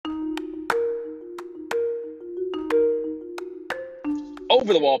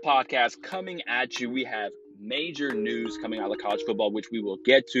Over the Wall podcast coming at you. We have major news coming out of college football, which we will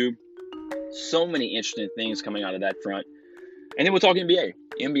get to. So many interesting things coming out of that front. And then we'll talk NBA.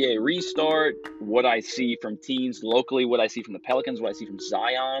 NBA restart, what I see from teams locally, what I see from the Pelicans, what I see from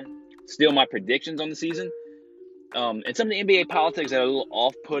Zion. Still my predictions on the season. And some of the NBA politics that are a little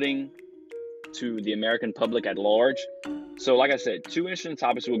off-putting to the American public at large. So like I said, two interesting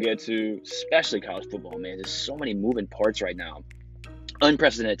topics we'll get to, especially college football, man. There's so many moving parts right now.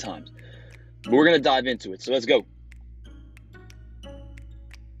 Unprecedented times. But we're going to dive into it. So let's go.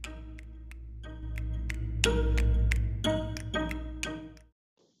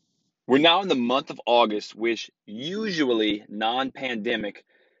 We're now in the month of August, which usually non-pandemic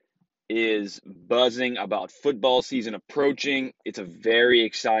is buzzing about football season approaching. It's a very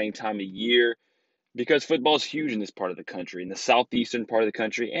exciting time of year because football is huge in this part of the country, in the southeastern part of the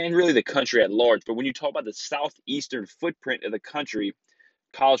country, and really the country at large. But when you talk about the southeastern footprint of the country,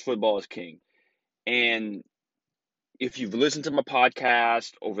 college football is king. And if you've listened to my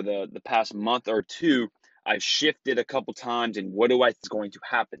podcast over the past month or two, I've shifted a couple times in what do I think is going to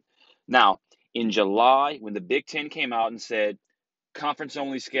happen. Now, in July, when the Big Ten came out and said, conference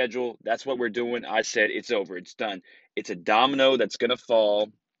only schedule, that's what we're doing, I said, it's over, it's done. It's a domino that's going to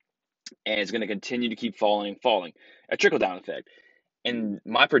fall, and it's going to continue to keep falling, a trickle-down effect. And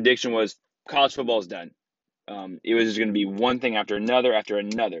my prediction was college football is done. It was just going to be one thing after another after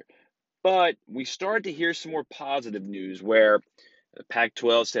another. But we started to hear some more positive news where the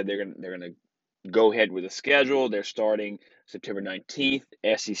Pac-12 said they're going to go ahead with the schedule. They're starting September 19th.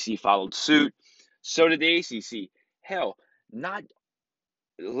 SEC followed suit. So did the ACC. Hell, not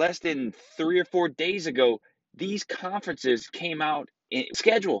less than 3 or 4 days ago, these conferences came out in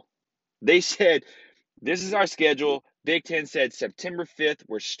schedule. They said, this is our schedule. Big Ten said September 5th,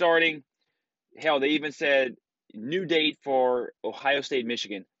 we're starting. Hell, they even said new date for Ohio State,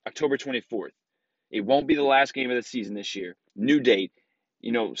 Michigan, October 24th. It won't be the last game of the season this year. New date.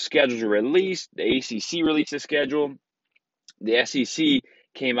 Schedules are released. The ACC released a schedule. The SEC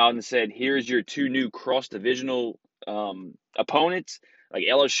came out and said, here's your two new cross-divisional opponents. Like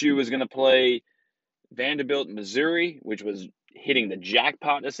LSU was going to play Vanderbilt, Missouri, which was hitting the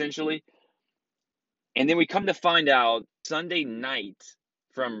jackpot essentially. And then we come to find out Sunday night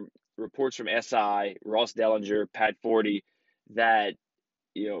from reports from SI, Ross Dellinger, Pat Forty, that,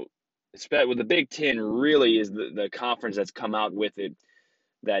 with the Big Ten really is the conference that's come out with it,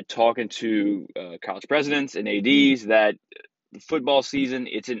 that talking to college presidents and ADs that the football season,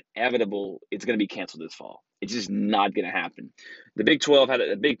 it's inevitable. It's going to be canceled this fall. It's just not going to happen. The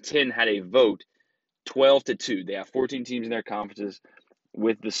Big Ten had a vote 12-2. They have 14 teams in their conferences.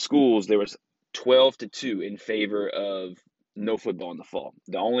 With the schools, there was 12-2 in favor of no football in the fall.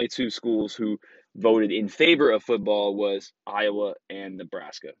 The only two schools who voted in favor of football was Iowa and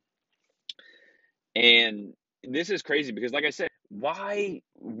Nebraska. And this is crazy because, like I said, why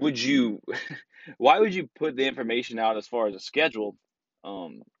would you put the information out as far as a schedule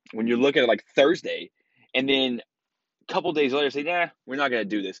when you're looking at like Thursday, and then a couple days later say, nah, we're not going to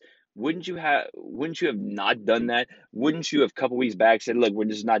do this? Wouldn't you have not done that? Wouldn't you have a couple weeks back said, look, we're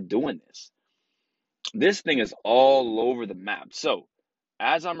just not doing this? This thing is all over the map. So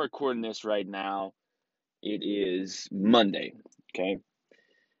as I'm recording this right now, it is Monday, okay?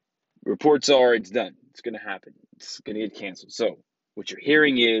 Reports are it's done. It's going to happen. It's going to get canceled. So what you're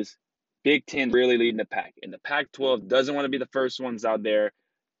hearing is Big Ten really leading the pack. And the Pac-12 doesn't want to be the first ones out there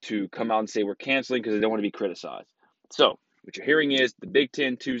to come out and say we're canceling because they don't want to be criticized. So what you're hearing is the Big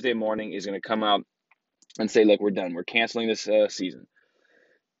Ten Tuesday morning is going to come out and say, look, we're done. We're canceling this season.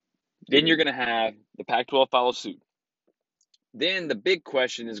 Then you're going to have the Pac-12 follow suit. Then the big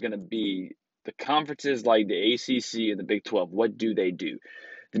question is going to be the conferences like the ACC and the Big 12. What do they do?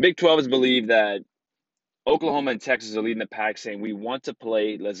 The Big 12 has believed that Oklahoma and Texas are leading the pack, saying we want to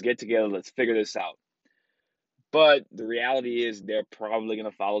play. Let's get together. Let's figure this out. But the reality is they're probably going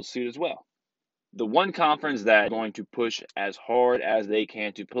to follow suit as well. The one conference that's going to push as hard as they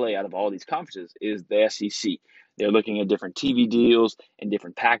can to play out of all these conferences is the SEC. They're looking at different TV deals and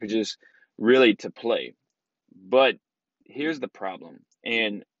different packages really to play. But here's the problem,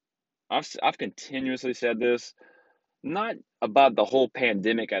 and I've continuously said this, not about the whole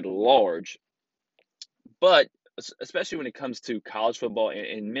pandemic at large, but especially when it comes to college football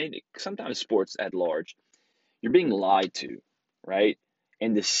and maybe sometimes sports at large, you're being lied to, right?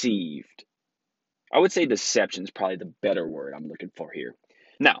 And deceived. I would say deception is probably the better word I'm looking for here.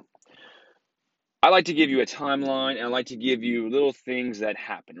 Now, I like to give you a timeline, and I like to give you little things that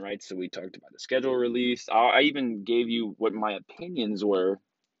happen, right? So we talked about the schedule release. I even gave you what my opinions were,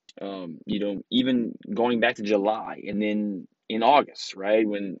 even going back to July and then in August, right?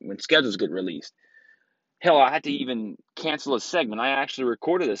 When schedules get released. Hell, I had to even cancel a segment. I actually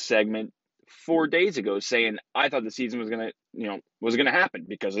recorded a segment 4 days ago saying I thought the season was gonna happen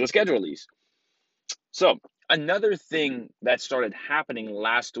because of the schedule release. So another thing that started happening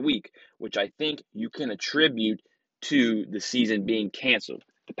last week, which I think you can attribute to the season being canceled.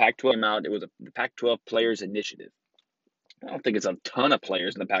 The Pac-12 came out. It was the Pac-12 Players Initiative. I don't think it's a ton of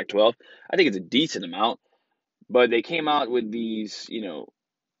players in the Pac-12. I think it's a decent amount, but they came out with these,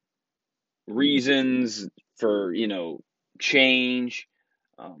 reasons for, change.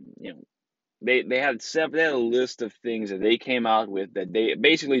 Um, you know, they had a list of things that they came out with that they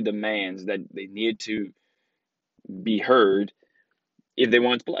basically demands that they needed to be heard if they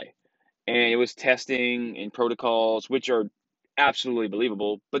wanted to play. And it was testing and protocols, which are absolutely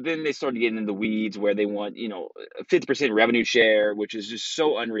believable. But then they started getting in the weeds where they want, a 50% revenue share, which is just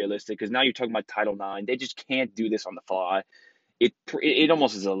so unrealistic because now you're talking about Title IX. They just can't do this on the fly. It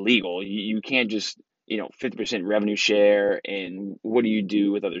almost is illegal. You can't just 50% revenue share, and what do you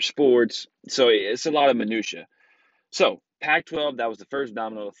do with other sports? So it's a lot of minutia. So Pac-12, that was the first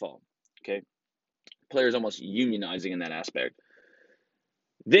domino to fall. Okay, players almost unionizing in that aspect.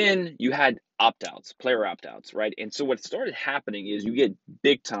 Then you had opt-outs, player opt-outs, right? And so what started happening is you get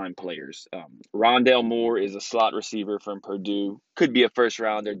big-time players. Rondale Moore is a slot receiver from Purdue, could be a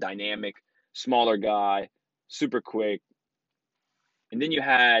first-rounder, dynamic, smaller guy, super quick. And then you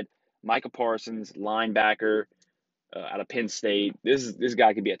had Micah Parsons, linebacker out of Penn State. This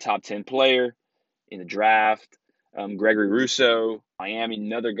guy could be a top 10 player in the draft. Gregory Rousseau, Miami,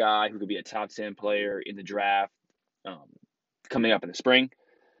 another guy who could be a top 10 player in the draft um, coming up in the spring,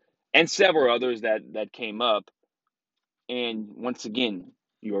 and several others that came up. And once again,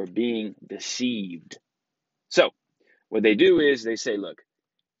 you are being deceived. So what they do is they say, look,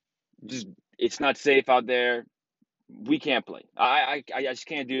 just it's not safe out there. We can't play. I just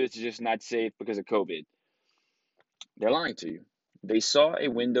can't do this. It's just not safe because of COVID. They're lying to you. They saw a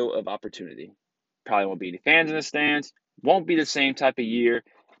window of opportunity. Probably won't be any fans in the stands. Won't be the same type of year.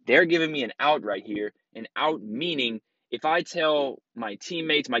 They're giving me an out right here. An out meaning if I tell my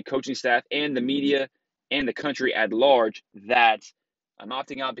teammates, my coaching staff, and the media and the country at large that I'm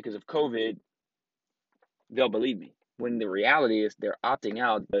opting out because of COVID, they'll believe me. When the reality is they're opting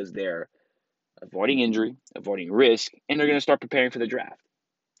out because they're avoiding injury, avoiding risk, and they're going to start preparing for the draft.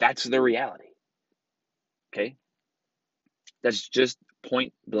 That's the reality. Okay? That's just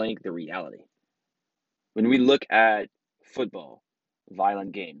point blank the reality. When we look at football,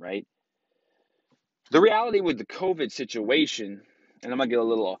 violent game, right? The reality with the COVID situation, and I'm going to get a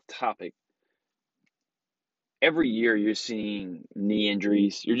little off topic, every year you're seeing knee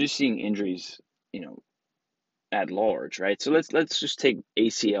injuries. You're just seeing injuries, at large, right? So let's just take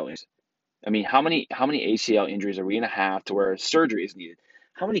ACL injuries. I mean, how many ACL injuries are we going to have to where surgery is needed?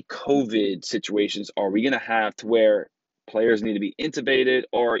 How many COVID situations are we going to have to where players need to be intubated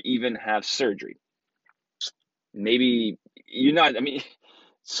or even have surgery? Maybe you're not, I mean,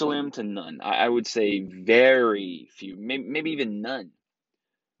 slim to none. I would say very few, maybe even none.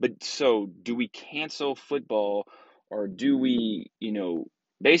 But so do we cancel football or do we,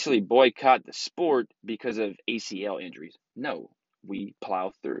 basically boycott the sport because of ACL injuries? No, we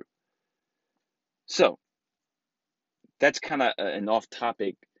plow through. So that's kind of an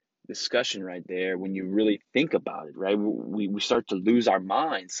off-topic discussion right there when you really think about it, right? We start to lose our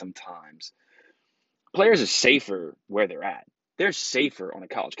minds sometimes. Players are safer where they're at. They're safer on a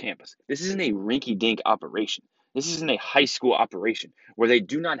college campus. This isn't a rinky-dink operation. This isn't a high school operation where they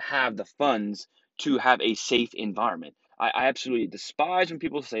do not have the funds to have a safe environment. I absolutely despise when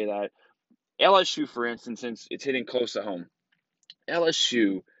people say that. LSU, for instance, since it's hitting close to home,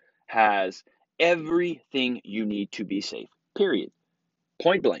 LSU has everything you need to be safe, period.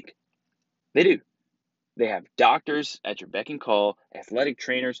 Point blank. They do. They have doctors at your beck and call, athletic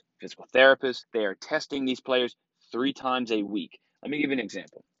trainers, physical therapists. They are testing these players 3 times a week. Let me give you an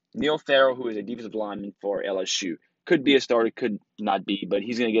example. Neil Farrell, who is a defensive lineman for LSU, could be a starter, could not be, but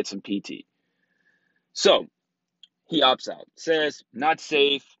he's going to get some PT. So he opts out, says not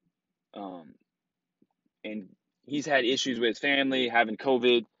safe, and he's had issues with his family, having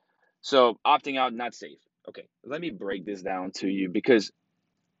COVID. So opting out, not safe. Okay, let me break this down to you because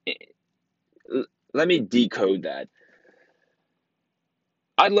let me decode that.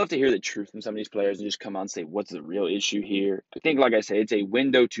 I'd love to hear the truth from some of these players and just come out and say, what's the real issue here? I think, like I said, it's a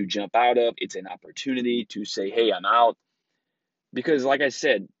window to jump out of. It's an opportunity to say, hey, I'm out. Because, like I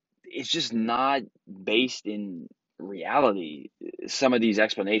said, it's just not based in reality, some of these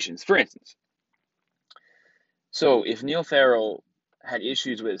explanations. For instance, so if Neil Farrell had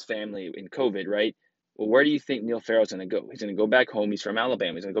issues with his family in COVID, right? Well, where do you think Neil Farrell's going to go? He's going to go back home. He's from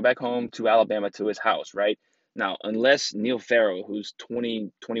Alabama. He's going to go back home to Alabama to his house, right? Now, unless Neil Farrell, who's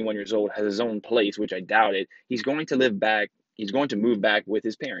 20, 21 years old, has his own place, which I doubt it, he's going to live back. He's going to move back with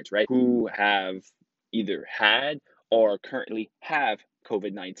his parents, right? Who have either had or currently have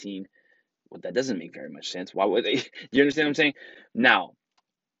COVID-19. Well, that doesn't make very much sense. Why would they? Do you understand what I'm saying? Now,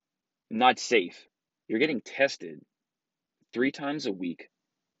 not safe. You're getting tested 3 times a week.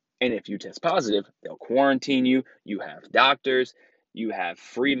 And if you test positive, they'll quarantine you. You have doctors, you have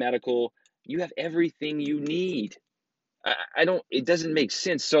free medical, you have everything you need. I don't, it doesn't make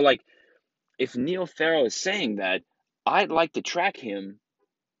sense. So, like, if Neil Farrell is saying that, I'd like to track him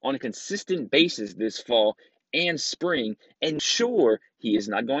on a consistent basis this fall and spring. And sure, he is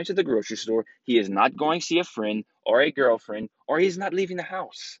not going to the grocery store, he is not going to see a friend or a girlfriend, or he's not leaving the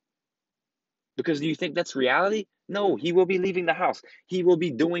house. Because do you think that's reality? No, he will be leaving the house. He will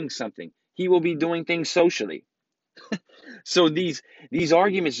be doing something. He will be doing things socially. So these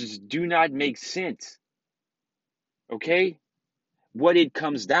arguments just do not make sense. Okay? What it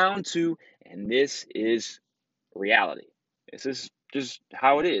comes down to, and this is reality. This is just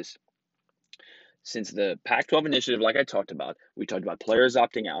how it is. Since the Pac-12 initiative, like I talked about, we talked about players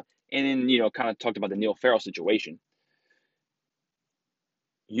opting out, and then, kind of talked about the Neil Farrell situation.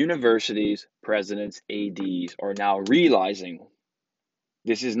 Universities, presidents, ADs are now realizing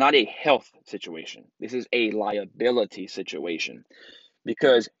this is not a health situation. This is a liability situation,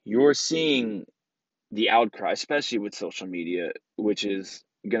 because you're seeing the outcry, especially with social media, which is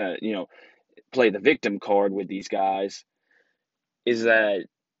gonna, play the victim card with these guys, is that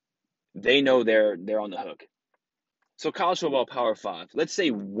they know they're on the hook. So college football Power Five, let's say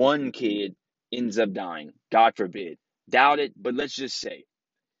one kid ends up dying, God forbid. Doubt it, but let's just say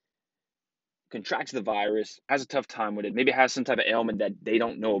contracts the virus, has a tough time with it, maybe has some type of ailment that they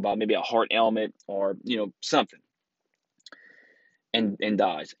don't know about, maybe a heart ailment or something, and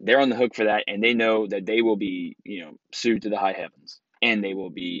dies. They're on the hook for that, and they know that they will be sued to the high heavens, and they're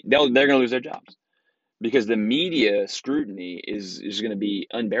going to lose their jobs because the media scrutiny is going to be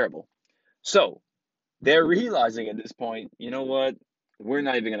unbearable. So they're realizing at this point, you know what? We're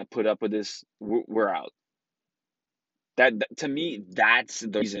not even going to put up with this. We're out. That to me, that's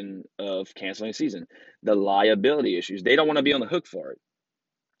the reason of canceling a season. The liability issues. They don't want to be on the hook for it.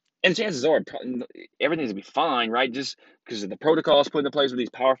 And chances are everything's gonna be fine, right? Just because of the protocols put into place with these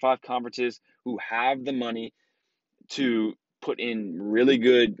Power Five conferences who have the money to put in really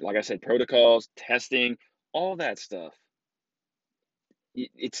good, like I said, protocols, testing, all that stuff.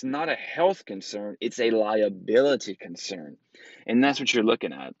 It's not a health concern, it's a liability concern. And that's what you're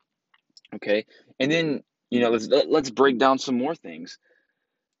looking at. Okay. And then, let's break down some more things.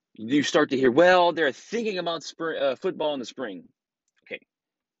 You start to hear, well, they're thinking about football in the spring. Okay.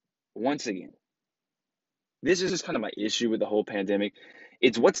 Once again, this is just kind of my issue with the whole pandemic.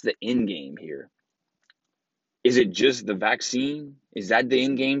 It's what's the end game here? Is it just the vaccine? Is that the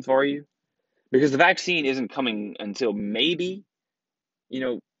end game for you? Because the vaccine isn't coming until maybe,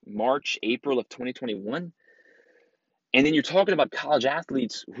 March, April of 2021. And then you're talking about college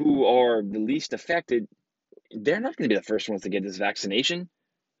athletes who are the least affected. They're not going to be the first ones to get this vaccination.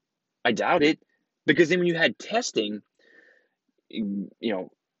 I doubt it. Because then when you had testing, when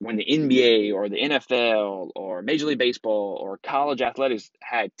the NBA or the NFL or Major League Baseball or college athletics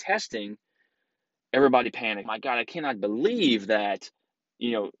had testing, everybody panicked. My God, I cannot believe that,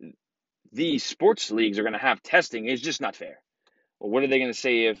 these sports leagues are going to have testing. It's just not fair. Well, what are they going to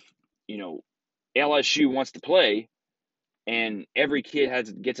say if, LSU wants to play and every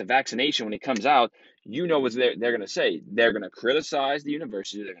kid gets a vaccination when it comes out? What they're going to say. They're going to criticize the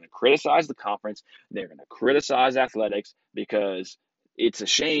university. They're going to criticize the conference. They're going to criticize athletics because it's a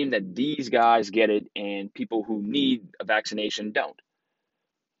shame that these guys get it and people who need a vaccination don't.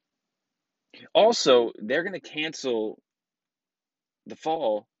 Also, they're going to cancel the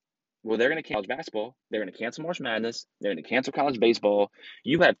fall. Well, they're going to cancel college basketball. They're going to cancel March Madness. They're going to cancel college baseball.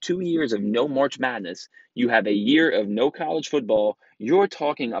 You have 2 years of no March Madness. You have a year of no college football. You're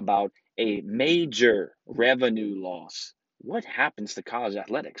talking about a major revenue loss. What happens to college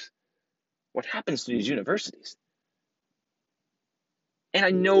athletics? What happens to these universities? And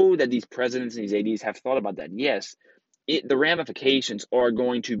I know that these presidents and these ADs have thought about that. Yes, the ramifications are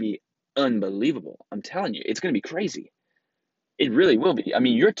going to be unbelievable. I'm telling you, it's going to be crazy. It really will be. I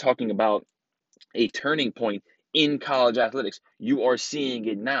mean, you're talking about a turning point in college athletics. You are seeing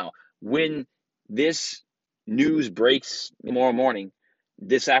it now. When this news breaks tomorrow morning,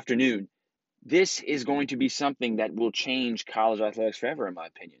 this afternoon, this is going to be something that will change college athletics forever, in my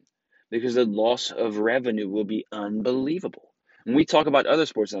opinion, because the loss of revenue will be unbelievable. When we talk about other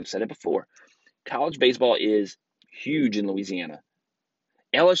sports, and I've said it before, College baseball is huge in Louisiana.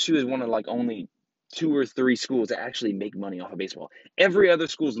 LSU is one of like only two or three schools that actually make money off of baseball. Every other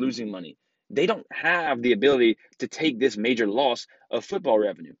school is losing money. They don't have the ability to take this major loss of football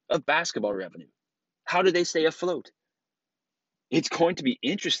revenue, of basketball revenue. How do they stay afloat? It's going to be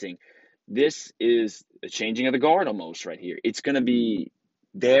interesting. This is the changing of the guard almost right here. It's going to be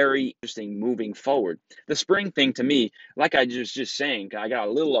very interesting moving forward. The spring thing to me, like I just saying, I got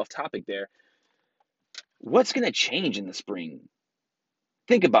a little off topic there. What's going to change in the spring?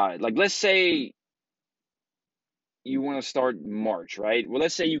 Think about it. Like, let's say you want to start March, right? Well,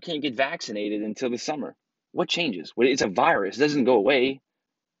 let's say you can't get vaccinated until the summer. What changes? Well, it's a virus. It doesn't go away.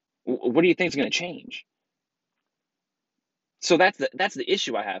 What do you think is going to change? So that's the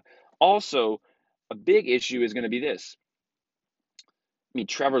issue I have. Also, a big issue is going to be this. I mean,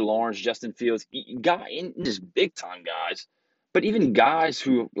 Trevor Lawrence, Justin Fields, and just big time guys, but even guys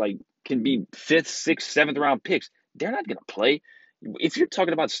who like can be fifth, sixth, seventh round picks, they're not going to play. If you're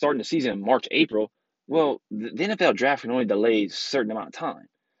talking about starting the season in March, April, well, the NFL draft can only delay a certain amount of time.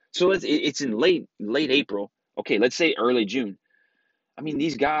 So it's in late April. Okay, let's say early June. I mean,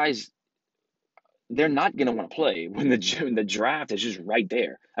 these guys, they're not going to want to play when the draft is just right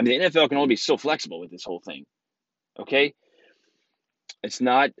there. I mean, the NFL can only be so flexible with this whole thing. Okay, it's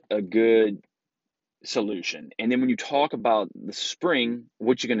not a good solution. And then when you talk about the spring,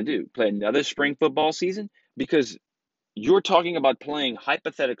 what you're going to do? Play another spring football season? Because you're talking about playing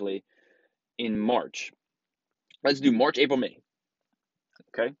hypothetically in March. Let's do March, April, May.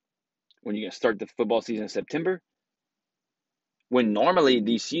 Okay. When you're going to start the football season in September, when normally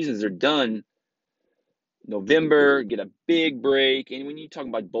these seasons are done November, get a big break. And when you talk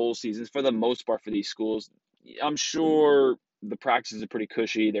about bowl seasons, for the most part for these schools, I'm sure the practices are pretty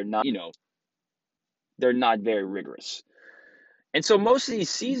cushy. They're not, they're not very rigorous. And so most of these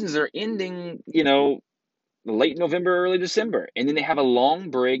seasons are ending, late November, early December. And then they have a long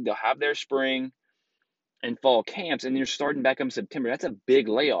break. They'll have their spring and fall camps, and you're starting back up in September. That's a big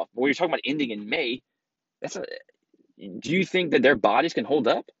layoff. When you're talking about ending in May, do you think that their bodies can hold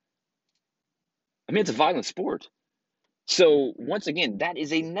up? I mean, it's a violent sport. So once again, that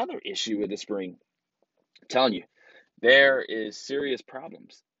is another issue with the spring. I'm telling you, there is serious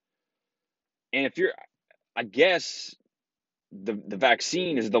problems. And if you're, I guess the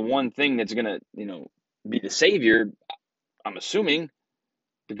vaccine is the one thing that's gonna, be the savior. I'm assuming,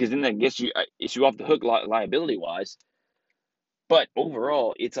 because then that gets you it's you off the hook liability wise. But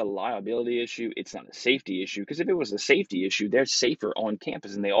overall, it's a liability issue. It's not a safety issue, because if it was a safety issue, they're safer on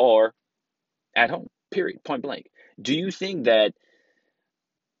campus than they are at home. Period. Point blank. Do you think that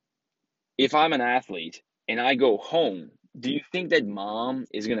if I'm an athlete and I go home, do you think that mom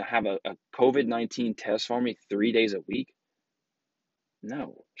is going to have a COVID-19 test for me 3 days a week?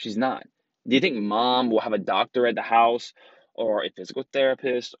 No, she's not. Do you think mom will have a doctor at the house, or a physical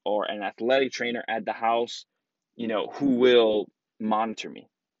therapist, or an athletic trainer at the house, who will monitor me?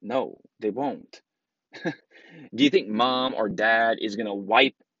 No, they won't. Do you think mom or dad is going to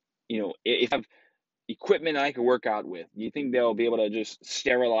wipe, if I have equipment I can work out with, do you think they'll be able to just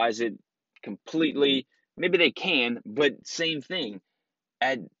sterilize it completely? Maybe they can, but same thing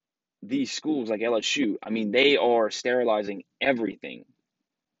at these schools like LSU. I mean, they are sterilizing everything.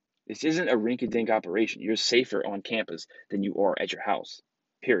 This isn't a rinky-dink operation. You're safer on campus than you are at your house,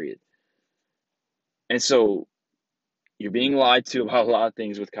 period. And so you're being lied to about a lot of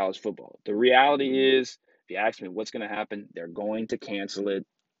things with college football. The reality is, if you ask me what's going to happen, they're going to cancel it.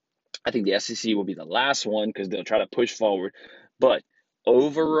 I think the SEC will be the last one because they'll try to push forward. But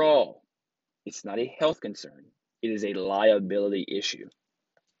overall, it's not a health concern. It is a liability issue.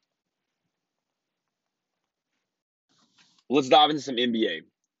 Let's dive into some NBA.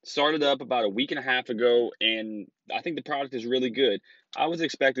 Started up about a week and a half ago, and I think the product is really good. I was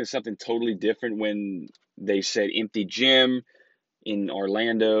expecting something totally different when they said empty gym in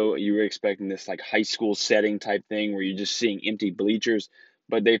Orlando. You were expecting this like high school setting type thing where you're just seeing empty bleachers,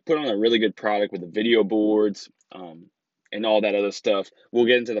 but they put on a really good product with the video boards, and all that other stuff. We'll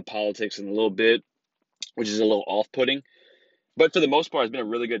get into the politics in a little bit, which is a little off-putting, but for the most part, it's been a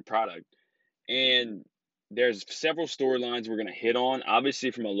really good product. And there's several storylines we're going to hit on.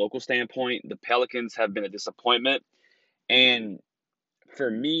 Obviously, from a local standpoint, the Pelicans have been a disappointment. And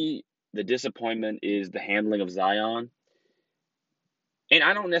for me, the disappointment is the handling of Zion. And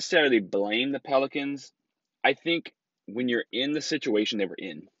I don't necessarily blame the Pelicans. I think when you're in the situation they were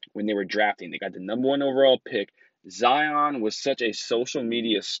in, when they were drafting, they got the number one overall pick. Zion was such a social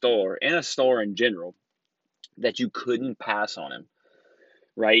media star and a star in general that you couldn't pass on him,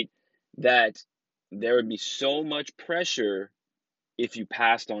 right? That there would be so much pressure if you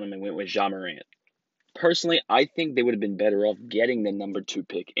passed on him and went with Ja Morant. Personally, I think they would have been better off getting the number 2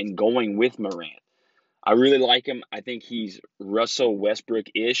 pick and going with Morant. I really like him. I think he's Russell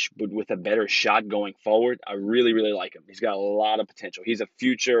Westbrook-ish, but with a better shot going forward. I really, really like him. He's got a lot of potential. He's a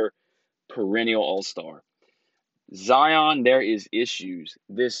future perennial all-star. Zion, there is issues.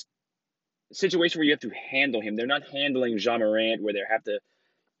 This situation where you have to handle him. They're not handling Ja Morant where they have to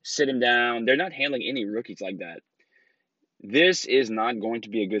sit him down. They're not handling any rookies like that. This is not going to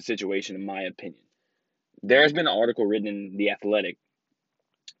be a good situation, in my opinion. There's been an article written in The Athletic,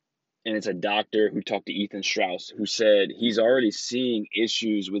 and it's a doctor who talked to Ethan Strauss, who said he's already seeing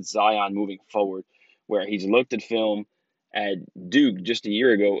issues with Zion moving forward, where he's looked at film at Duke just a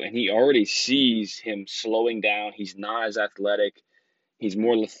year ago, and he already sees him slowing down. He's not as athletic. He's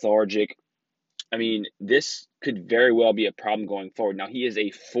more lethargic. I mean, this could very well be a problem going forward. Now, he is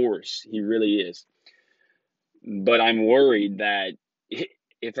a force. He really is. But I'm worried that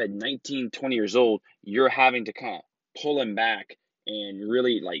if at 19, 20 years old, you're having to kind of pull him back and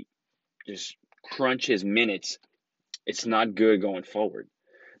really like just crunch his minutes, it's not good going forward.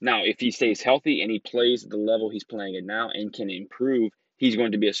 Now, if he stays healthy and he plays at the level he's playing at now and can improve, he's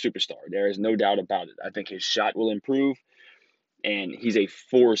going to be a superstar. There is no doubt about it. I think his shot will improve, and he's a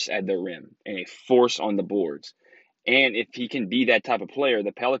force at the rim and a force on the boards. And if he can be that type of player,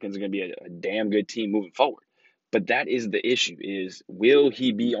 the Pelicans are going to be a damn good team moving forward. But that is the issue: is will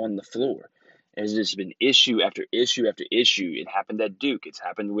he be on the floor? There's just been issue after issue after issue. It happened at Duke. It's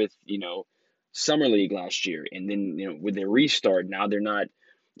happened with Summer League last year, and then with their restart, now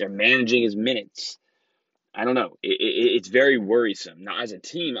they're managing his minutes. I don't know. It's very worrisome. Now, as a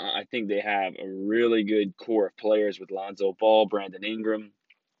team, I think they have a really good core of players with Lonzo Ball, Brandon Ingram,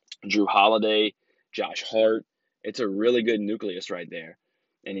 Drew Holiday, Josh Hart. It's a really good nucleus right there.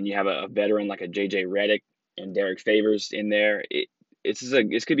 And then you have a veteran like a JJ Redick and Derek Favors in there.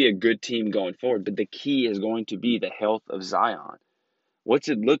 This could be a good team going forward, but the key is going to be the health of Zion. What's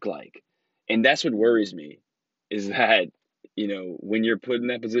it look like? And that's what worries me, is that, when you're put in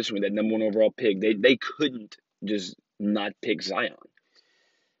that position with that number 1 overall pick, they couldn't just not pick Zion.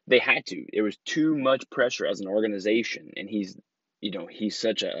 They had to. There was too much pressure as an organization, and he's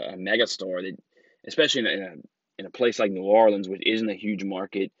such a megastar that, especially in a place like New Orleans, which isn't a huge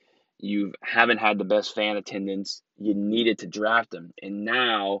market, you haven't had the best fan attendance. You needed to draft him, and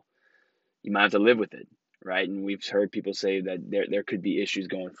now you might have to live with it, right? And we've heard people say that there could be issues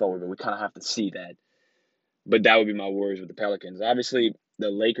going forward, but we kind of have to see that. But that would be my worries with the Pelicans. Obviously, the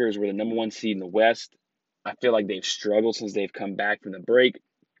Lakers were the number 1 seed in the West. I feel like they've struggled since they've come back from the break.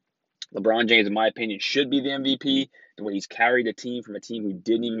 LeBron James, in my opinion, should be the MVP. The way he's carried a team from a team who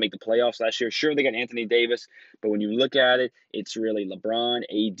didn't even make the playoffs last year. Sure, they got Anthony Davis, but when you look at it, it's really LeBron,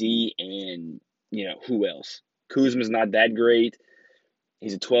 AD, and who else? Kuzma's not that great.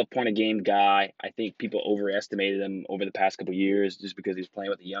 He's a 12-point-a-game guy. I think people overestimated him over the past couple of years just because he was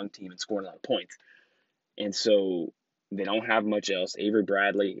playing with a young team and scoring a lot of points. And so they don't have much else. Avery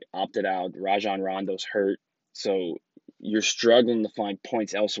Bradley opted out. Rajon Rondo's hurt. So you're struggling to find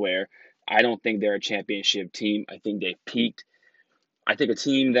points elsewhere. I don't think they're a championship team. I think they've peaked. I think a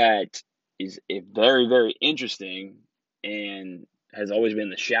team that is very, very interesting and has always been in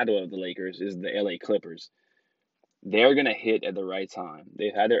the shadow of the Lakers is the LA Clippers. They're going to hit at the right time.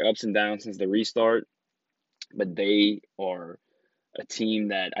 They've had their ups and downs since the restart, but they are a team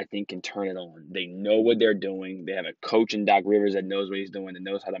that I think can turn it on. They know what they're doing. They have a coach in Doc Rivers that knows what he's doing, that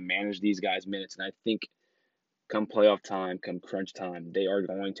knows how to manage these guys' minutes. And I think come playoff time, come crunch time, they are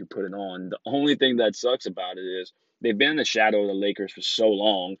going to put it on. The only thing that sucks about it is they've been in the shadow of the Lakers for so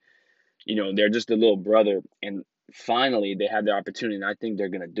long. They're just a little brother. And finally, they have the opportunity, and I think they're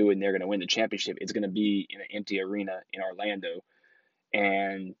going to do it, and they're going to win the championship. It's going to be in an empty arena in Orlando,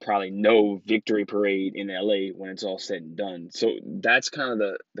 and probably no victory parade in LA when it's all said and done. So that's kind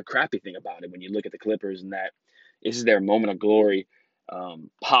of the crappy thing about it when you look at the Clippers, and that this is their moment of glory,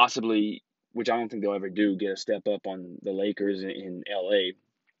 possibly, which I don't think they'll ever do, get a step up on the Lakers in LA,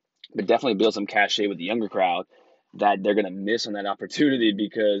 but definitely build some cachet with the younger crowd that they're going to miss on that opportunity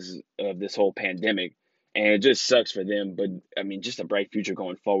because of this whole pandemic. And it just sucks for them. But, I mean, just a bright future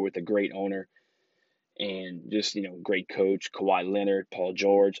going forward with a great owner and just, great coach, Kawhi Leonard, Paul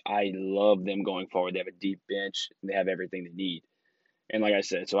George. I love them going forward. They have a deep bench. They have everything they need. And like I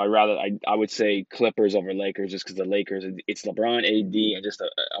said, so I would say Clippers over Lakers just because the Lakers, it's LeBron, AD, and just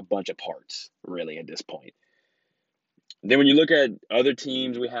a bunch of parts, really, at this point. Then when you look at other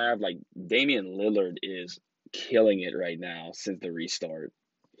teams we have, like Damian Lillard is killing it right now since the restart.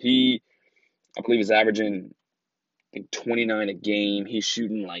 I believe, is averaging, I think, 29 a game. He's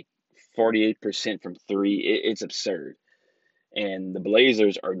shooting like 48% from three. It's absurd. And the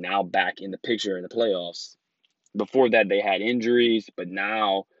Blazers are now back in the picture in the playoffs. Before that, they had injuries, but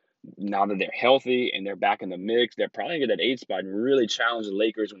now that they're healthy and they're back in the mix, they're probably gonna get that 8 spot and really challenge the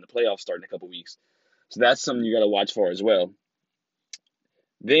Lakers when the playoffs start in a couple weeks. So that's something you got to watch for as well.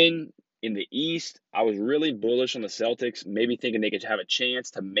 Then in the East, I was really bullish on the Celtics, maybe thinking they could have a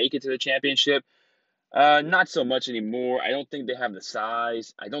chance to make it to the championship. Not so much anymore. I don't think they have the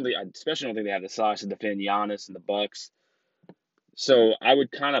size. I especially don't think they have the size to defend Giannis and the Bucks. So I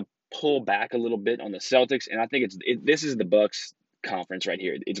would kind of pull back a little bit on the Celtics, and I think this is the Bucks conference right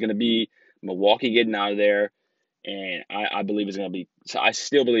here. It's going to be Milwaukee getting out of there, and I believe it's going to be. So I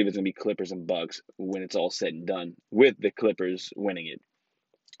still believe it's going to be Clippers and Bucks when it's all said and done, with the Clippers winning it.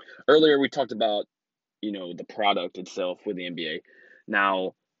 Earlier we talked about the product itself with the NBA.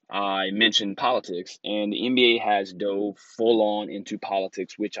 Now I mentioned politics, and the NBA has dove full on into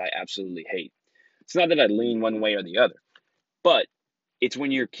politics, which I absolutely hate. It's not that I lean one way or the other, but it's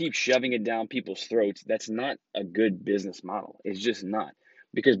when you keep shoving it down people's throats. That's not a good business model. It's just not.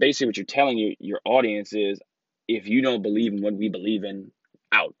 Because basically what you're telling your audience is, if you don't believe in what we believe in,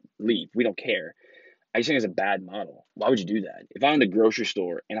 out, leave. We don't care. I just think it's a bad model. Why would you do that? If I'm in the grocery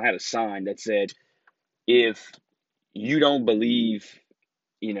store and I had a sign that said, if you don't believe,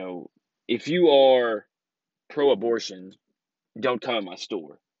 you know, if you are pro-abortion, don't come in my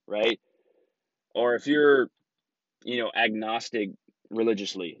store, right? Or if you're, agnostic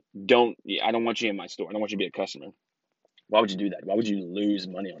religiously, I don't want you in my store. I don't want you to be a customer. Why would you do that? Why would you lose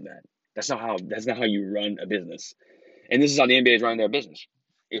money on that? That's not how you run a business. And this is how the NBA is running their business.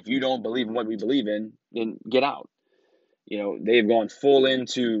 If you don't believe in what we believe in, then get out. They've gone full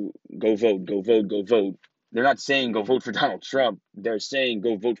into go vote, go vote, go vote. They're not saying go vote for Donald Trump. They're saying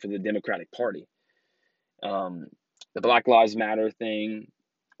go vote for the Democratic Party. Um, the Black Lives Matter thing,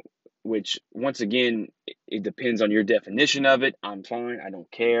 which once again, it depends on your definition of it. I'm fine. I don't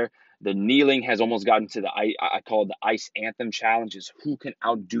care. The kneeling has almost gotten to I call it the ice anthem challenge, is who can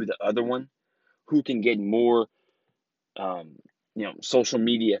outdo the other one, who can get more, um, social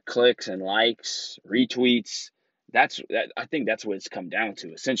media clicks and likes, retweets. I think that's what it's come down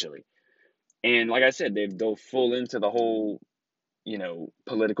to essentially. And like I said, they've dove full into the whole,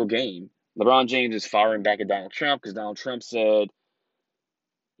 political game. LeBron James is firing back at Donald Trump because Donald Trump said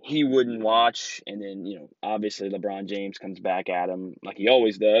he wouldn't watch. And then, obviously LeBron James comes back at him like he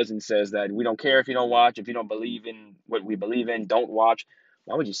always does and says that we don't care if you don't watch. If you don't believe in what we believe in, don't watch.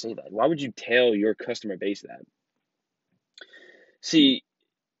 Why would you say that? Why would you tell your customer base that? See,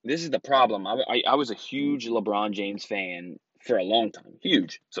 this is the problem. I was a huge LeBron James fan for a long time.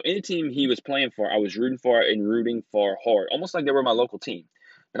 Huge. So any team he was playing for, I was rooting for and rooting for hard, almost like they were my local team.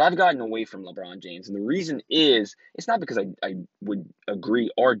 But I've gotten away from LeBron James. And the reason is, it's not because I would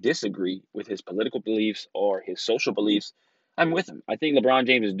agree or disagree with his political beliefs or his social beliefs. I'm with him. I think LeBron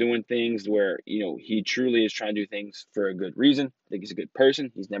James is doing things where, he truly is trying to do things for a good reason. I think he's a good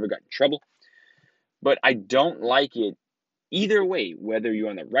person. He's never gotten in trouble. But I don't like it either way, whether you're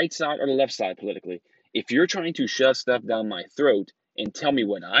on the right side or the left side politically. If you're trying to shove stuff down my throat and tell me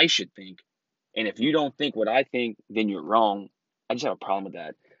what I should think, and if you don't think what I think, then you're wrong. I just have a problem with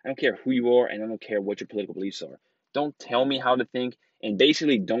that. I don't care who you are, and I don't care what your political beliefs are. Don't tell me how to think, and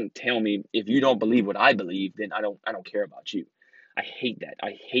basically don't tell me, if you don't believe what I believe, then I don't care about you. I hate that.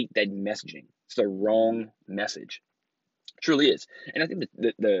 I hate that messaging. It's the wrong message. It truly is. And I think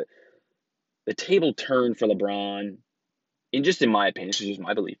the table turned for LeBron, and just in my opinion, this is just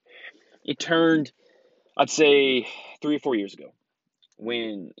my belief, it turned, I'd say, 3 or 4 years ago,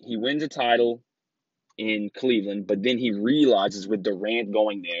 when he wins a title in Cleveland, but then he realizes with Durant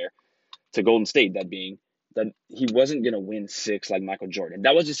going there to Golden State, that he wasn't going to win six like Michael Jordan.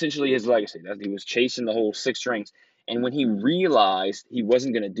 That was essentially his legacy. That he was chasing the whole 6 rings. And when he realized he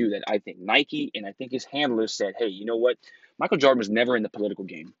wasn't going to do that, I think Nike and I think his handlers said, hey, you know what? Michael Jordan was never in the political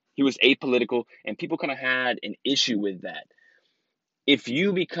game. He was apolitical, and people kind of had an issue with that. If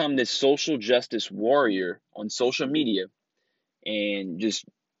you become this social justice warrior on social media and just,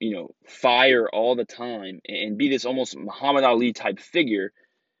 fire all the time and be this almost Muhammad Ali type figure,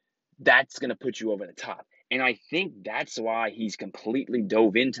 that's going to put you over the top. And I think that's why he's completely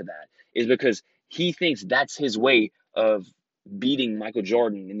dove into that, is because he thinks that's his way of beating Michael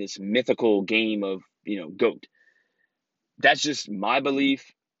Jordan in this mythical game of, GOAT. That's just my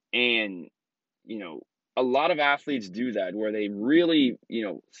belief. And, you know, a lot of athletes do that, where they really,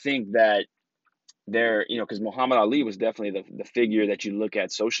 think that they're, because Muhammad Ali was definitely the figure that you look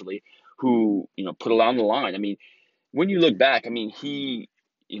at socially, who, put a lot on the line. I mean, when you look back, I mean, he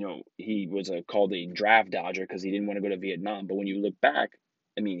was called a draft dodger because he didn't want to go to Vietnam. But when you look back,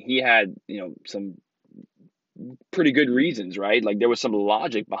 I mean, he had, some pretty good reasons, right? Like there was some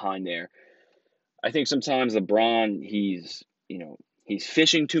logic behind there. I think sometimes LeBron, he's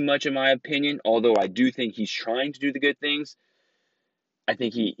fishing too much in my opinion, although I do think he's trying to do the good things. I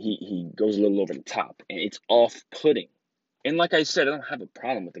think he goes a little over the top and it's off-putting. And like I said, I don't have a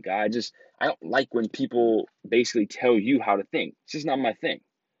problem with the guy. I don't like when people basically tell you how to think. It's just not my thing,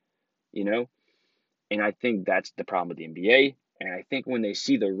 you know? And I think that's the problem with the NBA. And I think when they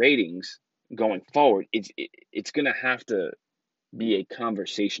see the ratings going forward, it's gonna have to be a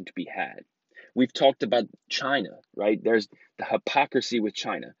conversation to be had. We've talked about China, right? There's the hypocrisy with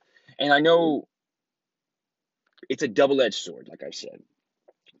China. And I know it's a double-edged sword, like I said,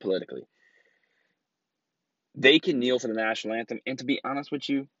 politically. They can kneel for the national anthem, and to be honest with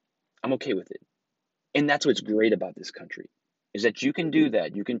you, I'm okay with it. And that's what's great about this country, is that you can do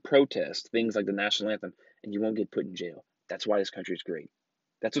that. You can protest things like the national anthem, and you won't get put in jail. That's why this country is great.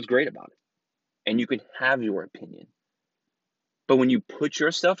 That's what's great about it. And you can have your opinion. But when you put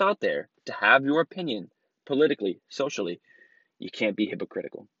yourself out there to have your opinion politically, socially, you can't be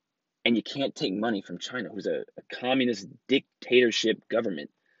hypocritical. And you can't take money from China, who's a communist dictatorship government,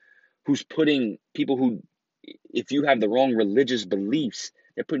 who's putting people who, if you have the wrong religious beliefs,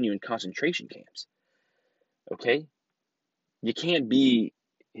 they're putting you in concentration camps. Okay? You can't be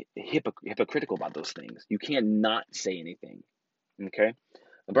hypocritical about those things. You can't not say anything. Okay?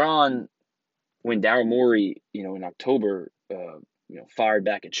 LeBron, when Daryl Morey, in October, fired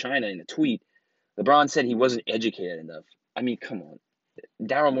back at China in a tweet, LeBron said he wasn't educated enough. I mean, come on.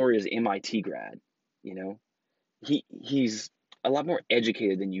 Daryl Morey is an MIT grad. You know, he's a lot more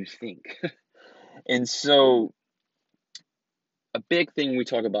educated than you think. And so, a big thing when we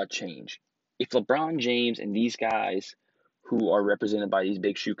talk about change, if LeBron James and these guys who are represented by these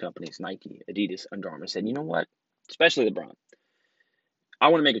big shoe companies, Nike, Adidas, Under Armour, said, you know what, especially LeBron, I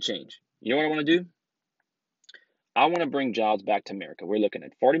want to make a change. You know what I want to do? I want to bring jobs back to America. We're looking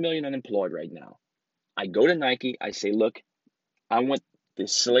at 40 million unemployed right now. I go to Nike, I say, look, I want the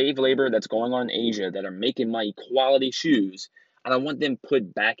slave labor that's going on in Asia that are making my equality shoes, and I want them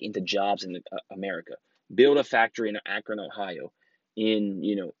put back into jobs in America. Build a factory in Akron, Ohio,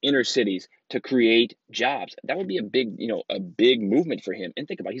 in inner cities to create jobs. That would be a big movement for him. And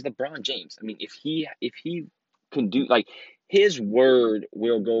think about it, he's LeBron James. I mean, if he can do like his word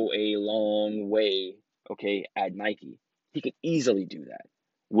will go a long way. Okay, at Nike, he could easily do that.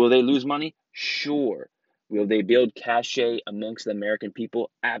 Will they lose money? Sure. Will they build cachet amongst the American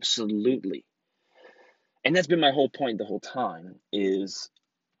people? Absolutely. And that's been my whole point the whole time is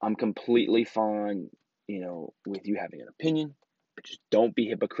I'm completely fine, with you having an opinion, but just don't be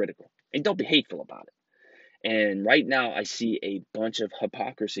hypocritical and don't be hateful about it. And right now I see a bunch of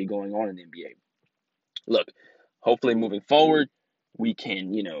hypocrisy going on in the NBA. Look, hopefully moving forward, we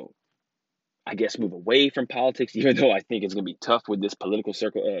can, I guess move away from politics, even though I think it's going to be tough with this political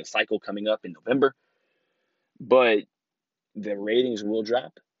cycle coming up in November. But the ratings will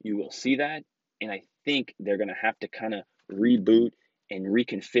drop. You will see that. And I think they're going to have to kind of reboot and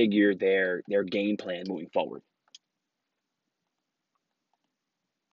reconfigure their game plan moving forward.